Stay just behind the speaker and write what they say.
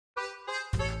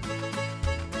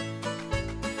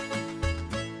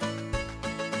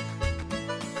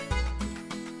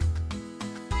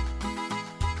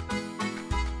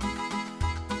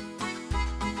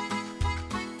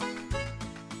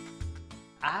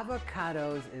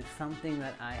avocados is something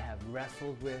that I have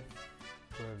wrestled with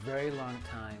for a very long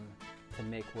time to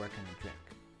make work in a drink.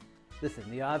 Listen,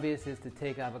 the obvious is to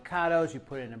take avocados, you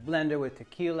put it in a blender with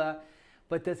tequila,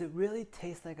 but does it really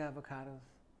taste like avocados?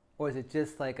 Or is it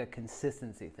just like a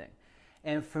consistency thing?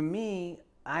 And for me,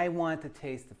 I want to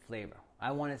taste the flavor. I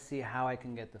want to see how I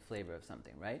can get the flavor of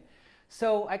something, right?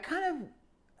 So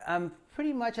I'm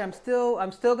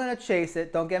still gonna chase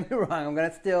it. Don't get me wrong.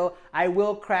 I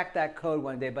will crack that code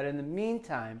one day. But in the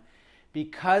meantime,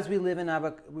 because we live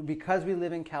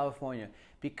in California,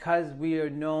 because we are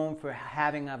known for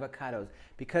having avocados,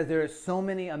 because there are so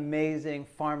many amazing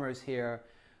farmers here.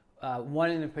 One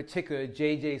in particular,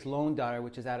 JJ's Lone Daughter,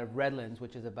 which is out of Redlands,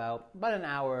 which is about an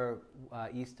hour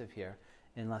east of here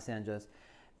in Los Angeles.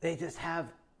 They just have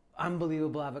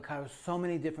unbelievable avocados, so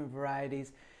many different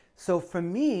varieties. So for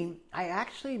me, I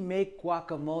actually make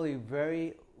guacamole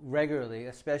very regularly,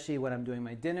 especially when I'm doing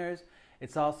my dinners.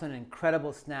 It's also an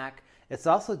incredible snack. It's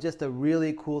also just a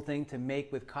really cool thing to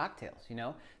make with cocktails, you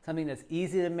know? Something that's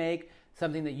easy to make,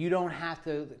 something that you don't have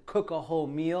to cook a whole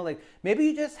meal. Like maybe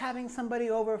you're just having somebody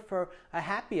over for a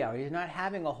happy hour. You're not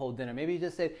having a whole dinner. Maybe you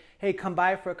just say, hey, come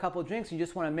by for a couple drinks. You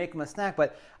just want to make them a snack.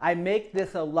 But I make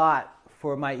this a lot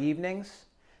for my evenings.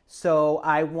 So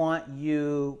I want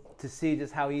you to see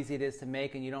just how easy it is to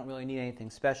make, and you don't really need anything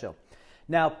special.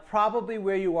 Now, probably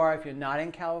where you are, if you're not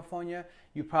in California,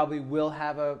 you probably will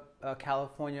have a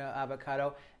California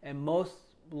avocado, and most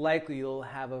likely you'll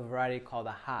have a variety called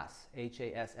a Hass,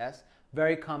 H-A-S-S.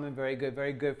 Very common, very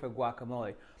good for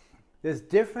guacamole. There's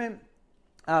different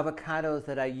avocados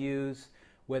that I use,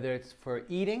 whether it's for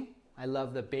eating. I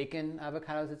love the bacon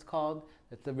avocados, it's called.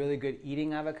 It's a really good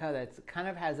eating avocado that kind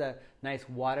of has a nice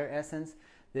water essence.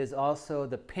 There's also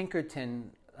the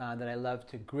Pinkerton that I love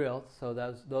to grill, so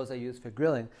those I use for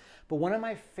grilling. But one of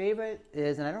my favorite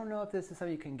is, and I don't know if this is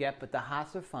something you can get, but the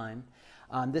Hass are fine.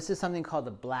 This is something called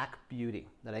the Black Beauty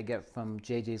that I get from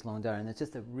JJ's Lone Daughter, and it's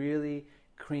just a really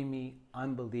creamy,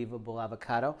 unbelievable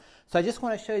avocado. So I just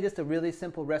want to show you just a really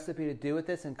simple recipe to do with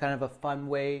this and kind of a fun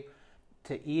way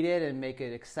to eat it and make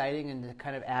it exciting and to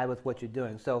kind of add with what you're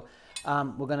doing. So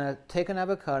we're going to take an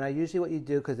avocado. Now usually what you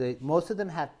do, because most of them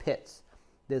have pits.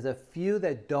 There's a few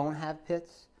that don't have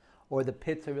pits, or the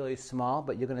pits are really small,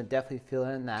 but you're going to definitely feel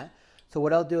it in that. So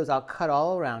what I'll do is I'll cut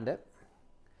all around it.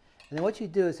 And then what you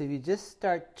do is if you just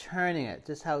start turning it,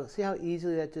 see how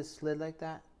easily that just slid like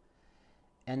that?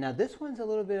 And now this one's a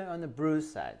little bit on the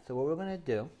bruised side. So what we're going to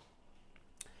do,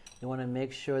 you want to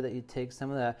make sure that you take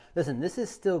some of that. Listen, this is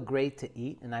still great to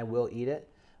eat, and I will eat it.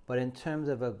 But in terms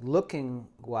of a looking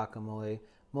guacamole,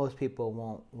 most people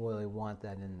won't really want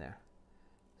that in there.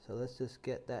 So let's just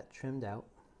get that trimmed out.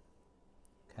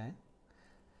 Okay.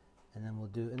 And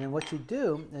then what you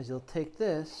do is you'll take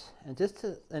this, and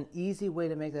an easy way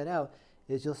to make that out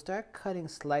is you'll start cutting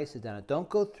slices down it. Don't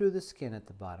go through the skin at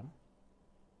the bottom.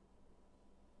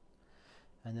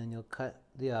 And then you'll cut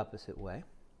the opposite way.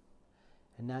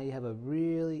 And now you have a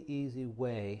really easy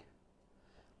way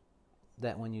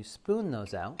that when you spoon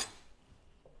those out,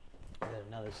 I got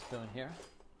another spoon here,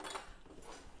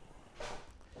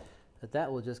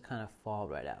 that will just kind of fall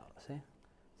right out.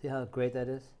 See how great that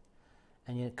is?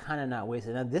 And you're kind of not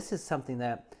wasting. Now this is something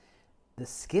that the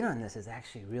skin on this is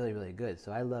actually really, really good.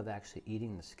 So I love actually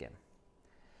eating the skin.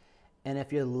 And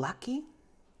if you're lucky,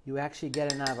 you actually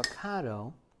get an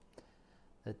avocado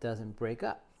that doesn't break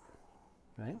up,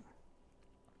 right?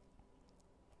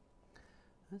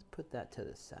 Let's put that to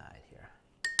the side here.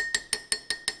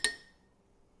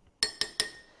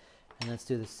 And let's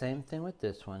do the same thing with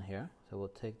this one here. So we'll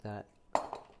take that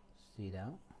seed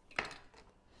out.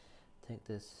 Take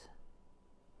this.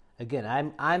 Again,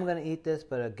 I'm going to eat this,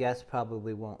 but a guest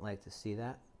probably won't like to see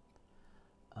that.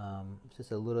 It's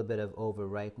just a little bit of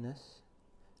over-ripeness.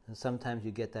 And sometimes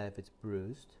you get that if it's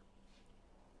bruised.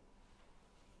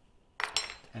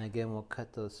 And again, we'll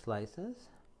cut those slices.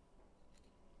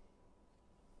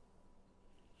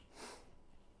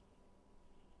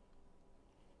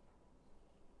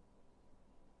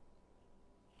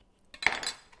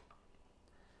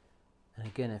 And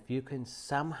again, if you can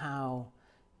somehow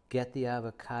get the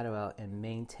avocado out and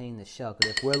maintain the shell,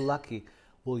 because if we're lucky,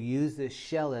 we'll use this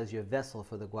shell as your vessel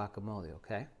for the guacamole,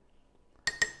 okay?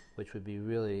 Which would be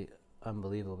really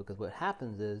unbelievable, because what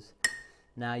happens is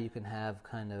now you can have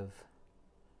kind of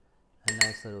a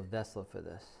nice little vessel for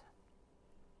this.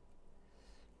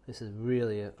 This is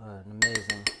really an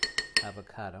amazing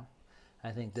avocado. I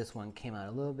think this one came out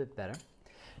a little bit better.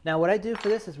 Now what I do for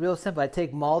this is real simple. I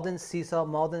take Maldon sea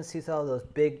salt, those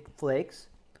big flakes.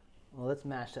 Well, let's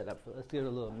mash that up. Let's give it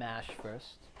a little mash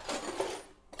first.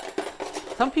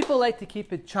 Some people like to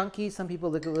keep it chunky. Some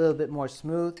people like a little bit more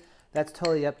smooth. That's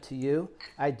totally up to you.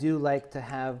 I do like to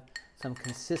have some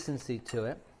consistency to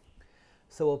it.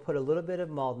 So we'll put a little bit of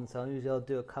Maldon salt. Usually I'll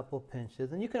do a couple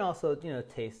pinches. And you can also,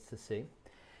 taste to see.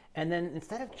 And then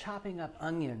instead of chopping up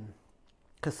onion,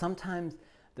 because sometimes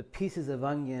the pieces of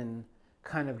onion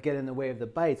kind of get in the way of the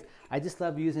bites, I just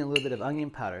love using a little bit of onion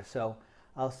powder. So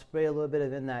I'll spray a little bit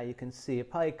of in that. You can see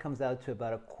it probably comes out to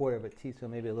about 1/4 of a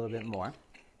teaspoon, maybe a little bit more.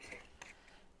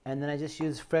 And then I just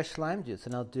use fresh lime juice,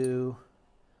 and I'll do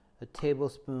a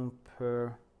tablespoon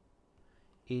per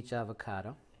each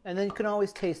avocado. And then you can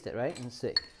always taste it, right, and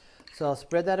see. So I'll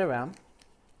spread that around.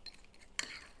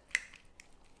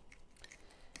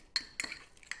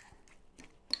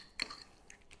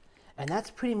 And that's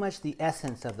pretty much the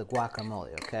essence of the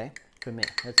guacamole, okay, for me.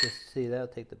 Let's just see that. I'll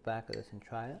take the back of this and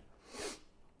try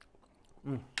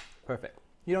it. Perfect.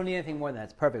 You don't need anything more than that.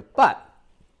 It's perfect. But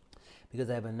because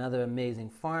I have another amazing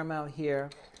farm out here,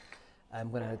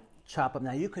 I'm going to chop up.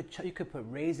 Now you could put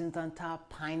raisins on top,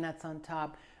 pine nuts on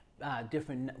top,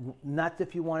 different nuts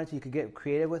if you wanted to. You could get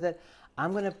creative with it.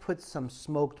 I'm going to put some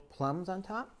smoked plums on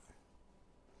top.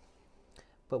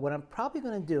 But what I'm probably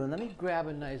going to do, and let me grab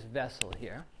a nice vessel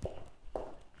here.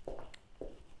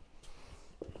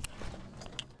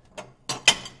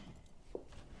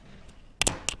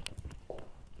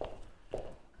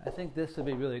 I think this would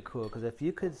be really cool, because if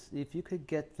you could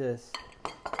get this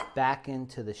back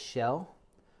into the shell,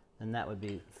 then that would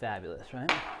be fabulous,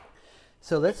 right?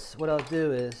 So what I'll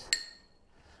do is,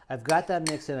 I've got that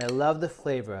mixed in. I love the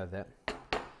flavor of it.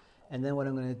 And then what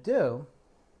I'm going to do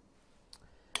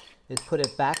is put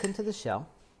it back into the shell.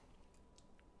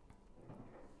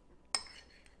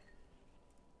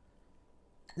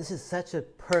 This is such a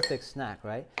perfect snack,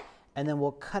 right? And then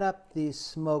we'll cut up these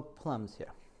smoked plums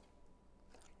here.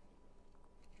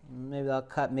 Maybe I'll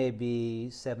cut maybe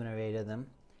 7 or 8 of them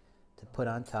to put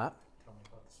on top.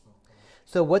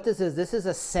 So what this is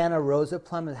a Santa Rosa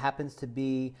plum. It happens to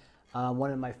be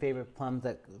one of my favorite plums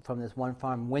from this one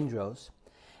farm, Windrose.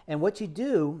 And what you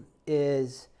do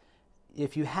is,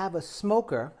 if you have a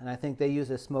smoker, and I think they use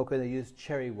a smoker, they use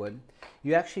cherry wood,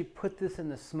 you actually put this in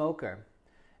the smoker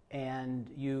and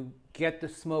you get the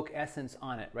smoke essence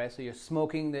on it, right? So you're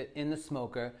smoking it in the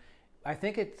smoker. I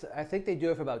think they do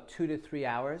it for about 2 to 3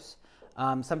 hours,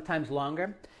 sometimes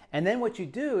longer. And then what you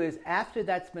do is, after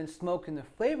that's been smoked and the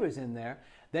flavor's in there,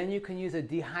 then you can use a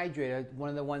dehydrator, one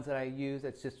of the ones that I use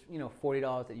that's just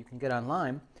 $40 that you can get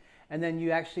online. And then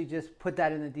you actually just put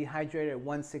that in the dehydrator at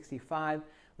 165,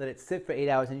 let it sit for 8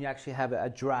 hours, and you actually have a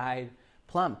dried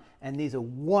plum. And these are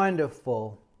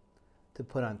wonderful to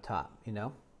put on top,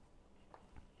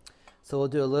 So we'll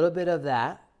do a little bit of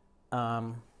that.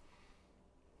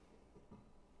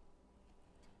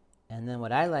 And then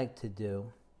what I like to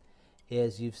do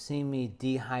is, you've seen me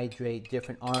dehydrate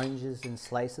different oranges and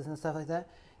slices and stuff like that.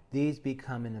 These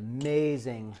become an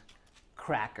amazing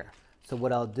cracker. So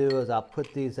what I'll do is I'll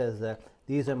put these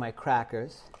these are my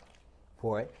crackers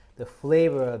for it. The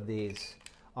flavor of these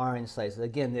orange slices,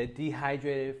 again, they're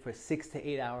dehydrated for 6 to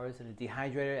 8 hours in a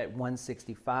dehydrator at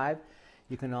 165.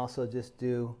 You can also just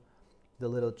do the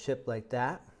little chip like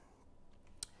that.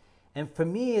 And for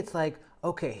me, it's like,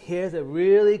 okay, here's a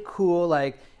really cool,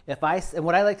 and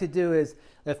what I like to do is,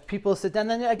 if people sit down,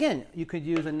 then again, you could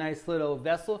use a nice little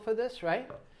vessel for this, right?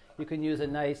 You can use a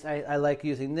nice, I like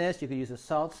using this, you could use a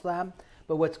salt slab.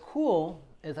 But what's cool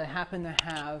is I happen to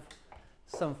have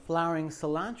some flowering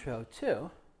cilantro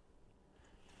too.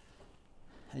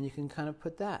 And you can kind of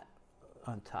put that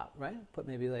on top, right? Put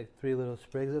maybe like 3 little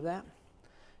sprigs of that.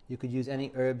 You could use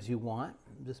any herbs you want,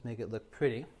 just make it look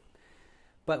pretty.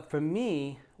 But for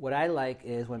me, what I like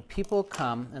is, when people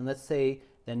come, and let's say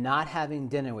they're not having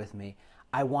dinner with me,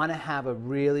 I want to have a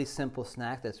really simple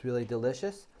snack that's really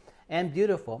delicious and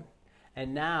beautiful.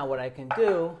 And now what I can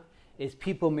do is,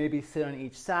 people maybe sit on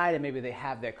each side, and maybe they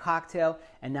have their cocktail,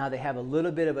 and now they have a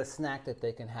little bit of a snack that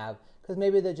they can have, because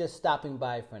maybe they're just stopping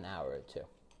by for an hour or 2. So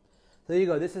there you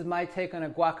go. This is my take on a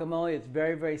guacamole. It's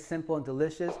very, very simple and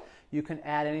delicious. You can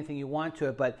add anything you want to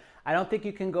it, but I don't think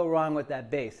you can go wrong with that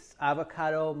base.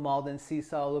 Avocado, Maldon sea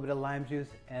salt, a little bit of lime juice,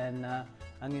 and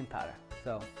onion powder.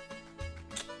 So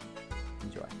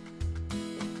enjoy.